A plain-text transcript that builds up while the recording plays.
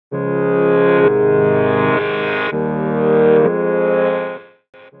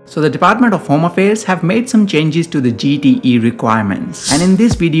So the Department of Home Affairs have made some changes to the GTE requirements. And in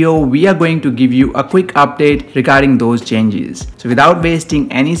this video, we are going to give you a quick update regarding those changes. So without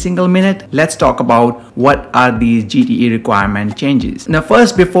wasting any single minute, let's talk about what are these GTE requirement changes. Now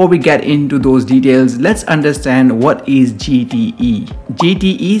first, before we get into those details, let's understand what is GTE.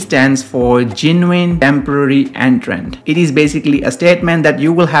 GTE stands for Genuine Temporary Entrant. It is basically a statement that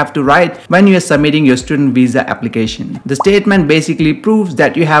you will have to write when you are submitting your student visa application. The statement basically proves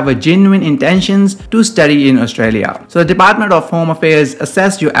that you have a genuine intentions to study in Australia. So the Department of Home Affairs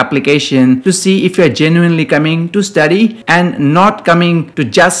assess your application to see if you are genuinely coming to study and not coming to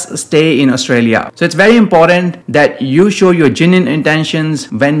just stay in Australia. So it's very important that you show your genuine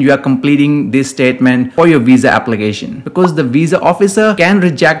intentions when you are completing this statement for your visa application, because the visa officer can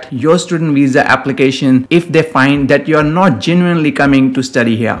reject your student visa application if they find that you are not genuinely coming to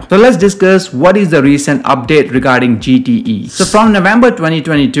study here. So let's discuss what is the recent update regarding GTE. So from November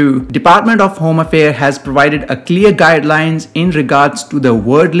 2022, Department of Home Affairs has provided a clear guidelines in regards to the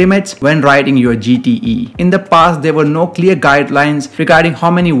word limits when writing your GTE. In the past, there were no clear guidelines regarding how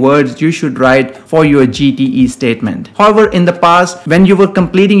many words you should write for your GTE statement. However, in the past, when you were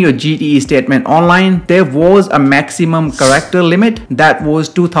completing your GTE statement online, there was a maximum character limit that was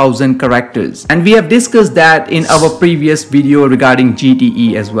 2000 characters. And we have discussed that in our previous video regarding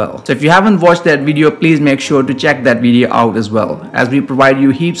GTE as well. So if you haven't watched that video, please make sure to check that video out as well, as we provide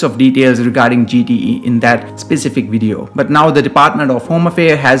you heaps of details regarding GTE in that specific video. But now the Department of Home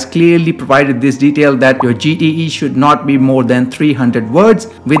Affairs has clearly provided this detail that your GTE should not be more than 300 words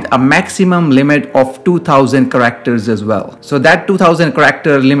with a maximum limit of 2000 characters as well. So that 2000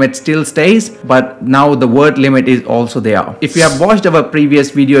 character limit still stays, but now the word limit is also there. If you have watched our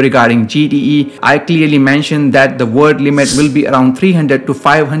previous video regarding GTE, I clearly mentioned that the word limit will be around 300 to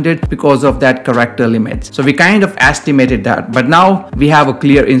 500 because of that character limits. So we kind of estimated that, but now we have a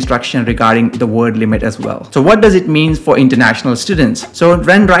clear instruction regarding the word limit as well. So what does it mean for international students? So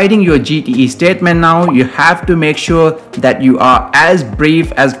when writing your GTE statement now, you have to make sure that you are as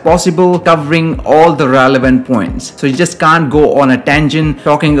brief as possible, covering all the relevant points. So you just can't go on a tangent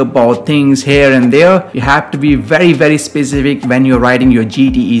talking about things here and there. You have to be very specific when you're writing your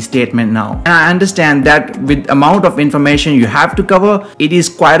GTE statement now. And I understand that with amount of information you have to cover, it is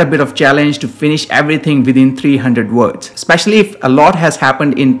quite a bit of challenge to finish everything within 300 words, especially if a lot has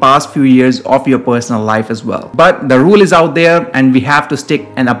happened in past few years of your personal life as well. But the rule is out there and we have to stick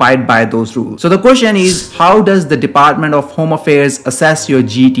and abide by those rules. So the question is, how does the Department of Home Affairs assess your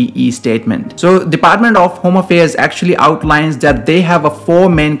GTE statement? So Department of Home Affairs actually outlines that they have four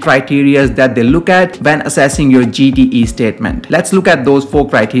main criteria that they look at when assessing your GTE statement. Let's look at those four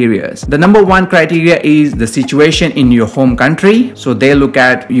criteria. The number one criteria is the situation in your home country. So they look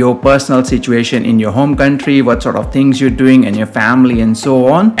at your personal situation in your home country, what sort of things you're doing and your family and so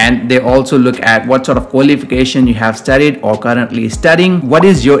on. And they also look at what sort of qualification you have studied or currently studying, what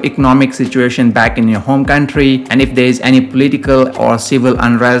is your economic situation back in your home country, and if there is any political or civil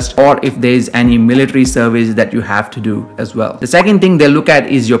unrest, or if there is any military service that you have to do as well. The second thing they look at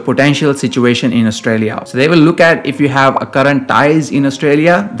is your potential situation in Australia. So they will look at if you have a current ties in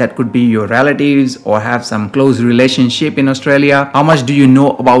Australia, that could be your relatives or have some close relationship in Australia. How much do you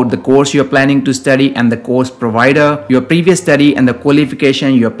know about the course you're planning to study and the course provider, your previous study and the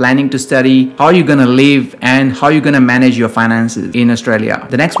qualification you're planning to study, how you're gonna live and how you're gonna manage your finances in Australia.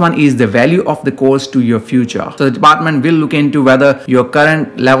 The next one is the value of the course to your future. So the department will look into whether your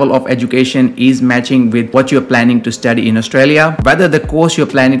current level of education is matching with what you're planning to study in Australia, whether the course you're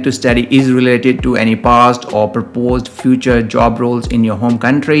planning to study is related to any past or proposed future job roles in your home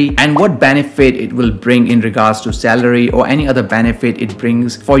country, and what benefit it will bring in regards to salary or any other benefit it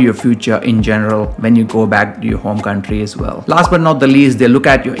brings for your future in general when you go back to your home country as well. Last but not the least, they look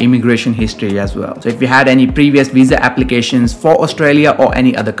at your immigration history as well. So if you had any previous visa applications for Australia or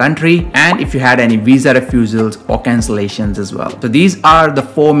any other country, and if you had any visa refusals or cancellations as well. So these are the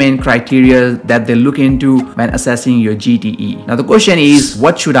four main criteria that they look into when assessing your GTE. Now the question is,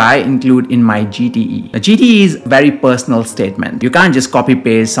 what should I include in my GTE? The GTE is a very personal statement. You can't just copy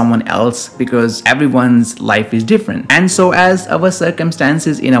paste someone else because everyone's life is different, and so as our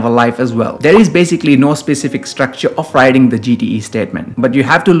circumstances in our life as well. There is basically no specific structure of writing the GTE statement, but you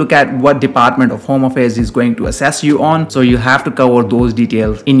have to look at what Department of Home Affairs is going to assess you on, so you have to cover those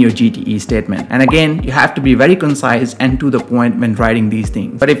details in your GTE statement. And again, you have to be very concise and to the point when writing these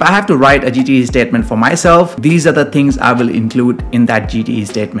things. But if I have to write a GTE statement for myself, these are the things things I will include in that GTE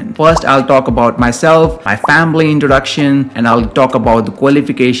statement. First, I'll talk about myself, my family introduction, and I'll talk about the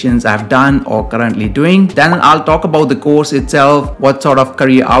qualifications I've done or currently doing. Then I'll talk about the course itself, what sort of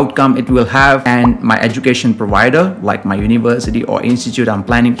career outcome it will have, and my education provider, like my university or institute I'm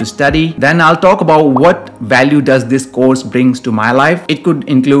planning to study. Then I'll talk about what value does this course brings to my life. It could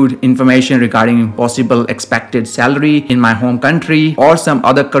include information regarding possible expected salary in my home country or some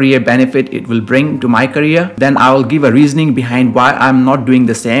other career benefit it will bring to my career. Then I will give a reasoning behind why I'm not doing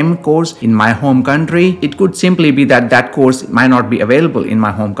the same course in my home country. It could simply be that that course might not be available in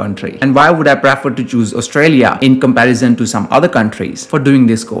my home country. And why would I prefer to choose Australia in comparison to some other countries for doing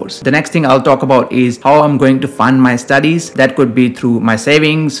this course? The next thing I'll talk about is how I'm going to fund my studies. That could be through my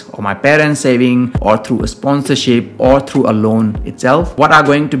savings or my parents' saving or through a sponsorship or through a loan itself. What are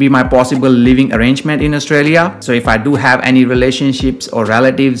going to be my possible living arrangement in Australia? So if I do have any relationships or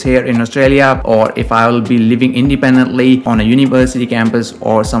relatives here in Australia, or if I will be living independently on a university campus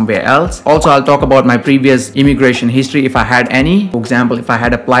or somewhere else. Also, I'll talk about my previous immigration history if I had any. For example, if I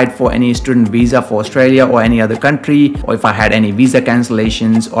had applied for any student visa for Australia or any other country, or if I had any visa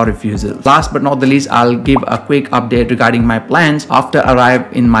cancellations or refusals. Last but not the least, I'll give a quick update regarding my plans after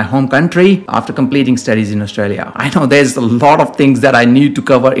arrive in my home country after completing studies in Australia. I know there's a lot of things that I need to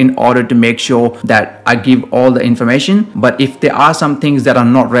cover in order to make sure that I give all the information, but if there are some things that are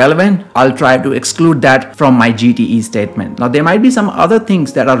not relevant, I'll try to exclude that from my GTE statement. Now, there might be some other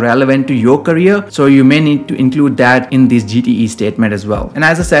things that are relevant to your career, so you may need to include that in this GTE statement as well. And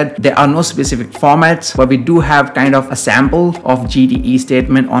as I said, there are no specific formats, but we do have kind of a sample of GTE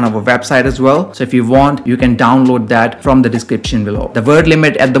statement on our website as well. So if you want, you can download that from the description below. The word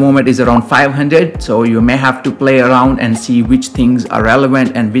limit at the moment is around 500, so you may have to play around and see which things are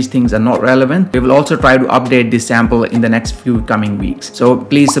relevant and which things are not relevant. We will also try to update this sample in the next few coming weeks. So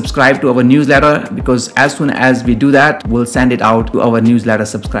please subscribe to our newsletter, because as soon as we do that, we'll send it out to our newsletter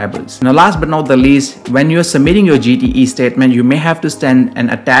subscribers. Now, last but not the least, when you're submitting your GTE statement, you may have to send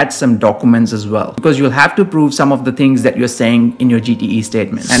and attach some documents as well, because you'll have to prove some of the things that you're saying in your GTE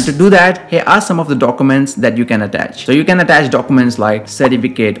statement. And to do that, here are some of the documents that you can attach. So you can attach documents like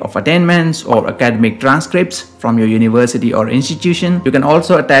certificate of attainments or academic transcripts from your university or institution. You can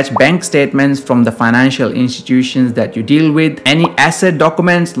also attach bank statements from the financial institutions that you deal with, any asset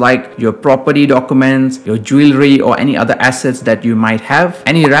documents like your property documents, your jewelry, or any other assets that you might have,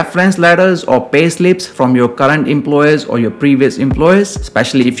 any reference letters or pay slips from your current employers or your previous employers,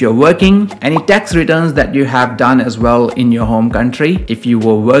 especially if you're working, any tax returns that you have done as well in your home country if you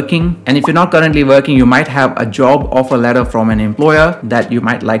were working. And if you're not currently working, you might have a job offer letter from an employer that you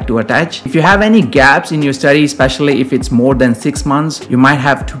might like to attach. If you have any gaps in your studies, especially if it's more than 6 months, you might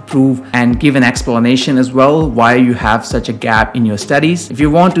have to prove and give an explanation as well why you have such a gap in your studies. If you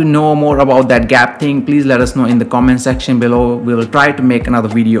want to know more about that gap thing, please let us know in the comment section below. We will try to make another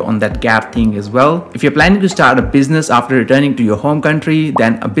video on that gap thing as well. If you're planning to start a business after returning to your home country,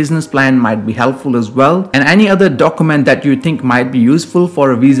 then a business plan might be helpful as well. And any other document that you think might be useful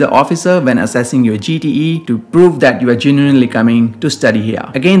for a visa officer when assessing your GTE to prove that you are genuinely coming to study here.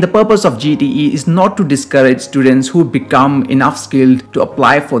 Again, the purpose of GTE is not to discourage students who become enough skilled to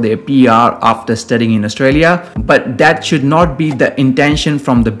apply for their PR after studying in Australia, but that should not be the intention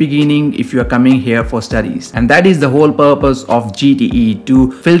from the beginning if you are coming here for studies. And that is the whole purpose of GTE,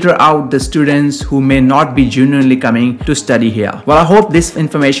 to filter out the students who may not be genuinely coming to study here. Well, I hope this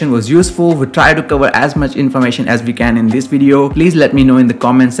information was useful. We try to cover as much information as we can in this video. Please let me know in the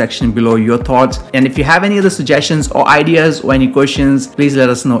comment section below your thoughts. And if you have any other suggestions or ideas or any questions, please let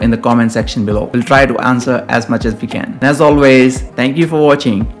us know in the comment section below. We'll try to answer as much as we can. And as always, thank you for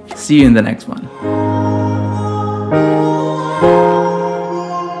watching. See you in the next one.